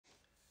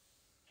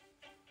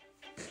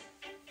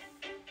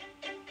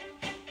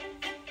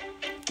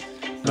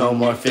No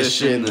more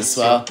fish in the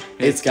swell.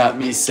 It's got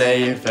me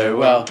saying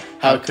farewell.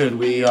 How could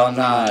we all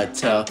not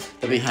tell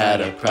that we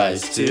had a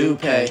price to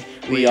pay?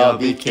 We all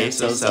became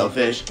so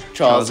selfish.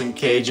 Trawls and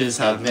cages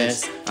have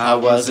missed. I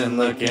wasn't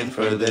looking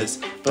for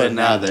this, but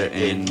now they're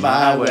in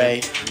my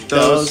way.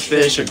 Those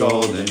fish are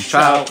golden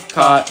trout,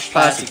 caught,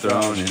 plastic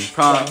thrown in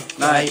prom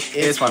night.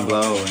 It's fun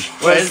blowing.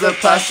 Where's the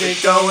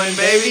plastic going,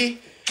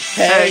 baby?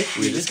 Hey,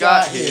 we just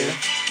got here.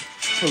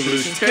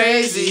 Pollution's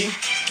crazy,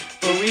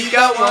 but we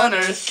got one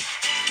Earth,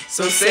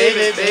 so save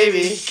it,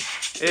 baby.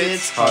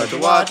 It's hard to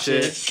watch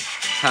it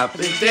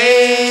happening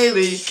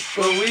daily,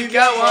 but we've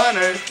got one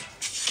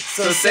Earth,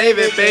 so save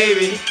it,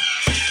 baby.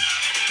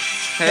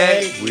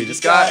 Hey, we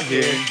just got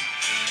here.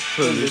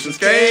 Pollution's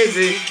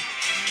crazy,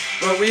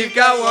 but we've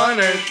got one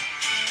Earth,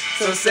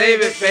 so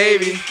save it,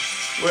 baby.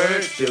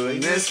 We're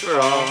doing this for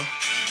all,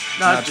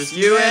 not just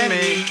you and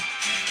me,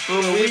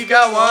 but we've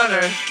got one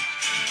Earth,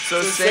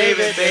 so save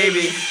it,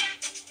 baby.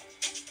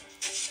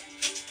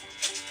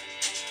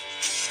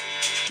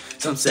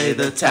 Some say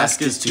the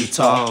task is too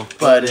tall,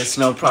 but it's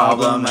no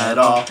problem at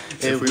all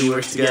if we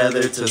work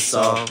together to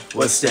solve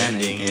what's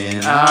standing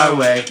in our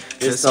way.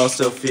 This all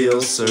still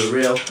feels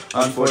surreal.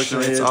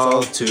 Unfortunately, it's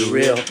all too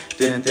real.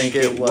 Didn't think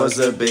it was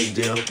a big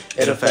deal.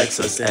 It affects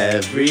us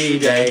every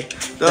day.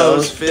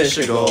 Those fish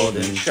are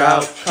golden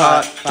trout,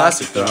 caught,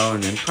 plastic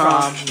thrown in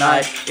prom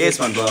night. It's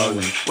fun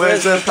blowing.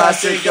 Where's the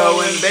plastic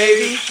going,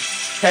 baby?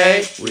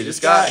 Hey, we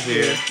just got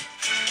here.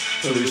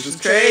 Pollution's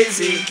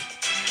crazy,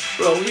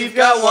 but we've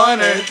got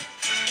one Earth,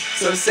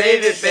 so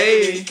save it,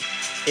 baby.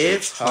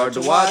 It's hard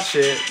to watch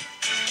it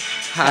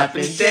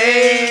happen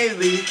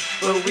daily,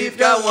 but we've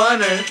got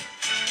one Earth,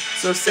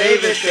 so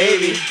save it,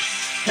 baby.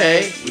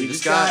 Hey, we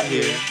just got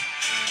here.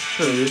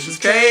 Pollution's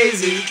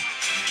crazy,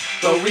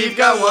 but we've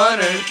got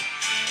one Earth,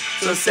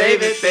 so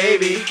save it,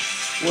 baby.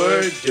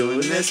 We're doing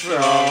this for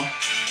all,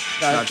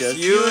 not just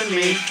you and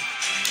me,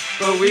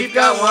 but we've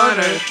got one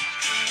Earth,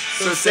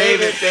 so save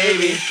it,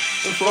 baby.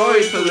 Before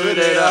we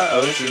polluted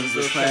our oceans,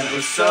 the planet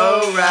was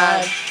so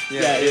rad.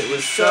 Yeah, it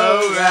was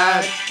so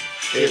rad.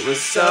 It was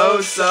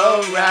so,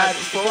 so rad.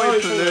 Before we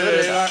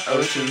polluted our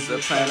oceans, the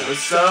planet was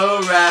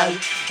so rad.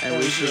 And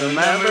we should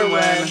remember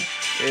when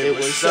it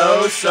was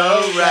so,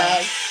 so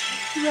rad.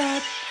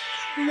 Rad,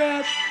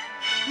 rad,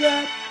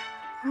 rad,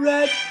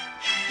 rad,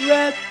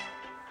 rad,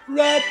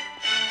 rad,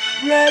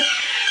 rad.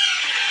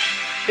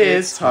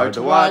 It's hard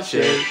to watch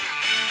it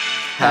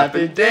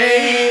happen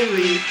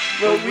daily,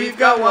 but we've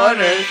got one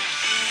Earth,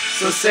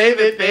 so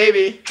save it,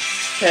 baby.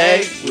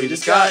 Hey, we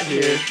just got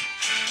here.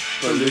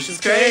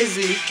 Pollution's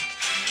crazy,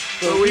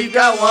 but we've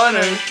got one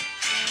Earth,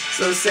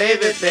 so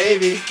save it,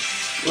 baby.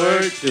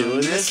 We're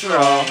doing this for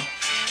all,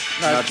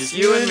 not just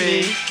you and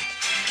me,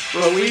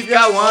 but we've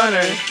got one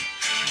Earth,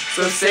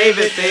 so save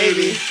it,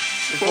 baby.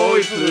 Before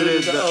we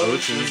polluted the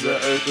oceans, the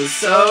Earth was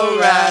so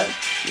rad.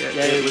 Yeah,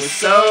 it was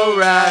so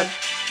rad.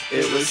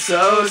 It was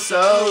so,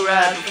 so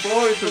rad.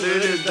 Before we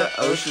polluted the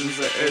oceans,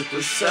 the Earth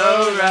was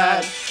so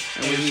rad.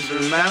 And we should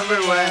remember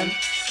when,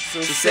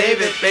 so save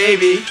it,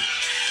 baby.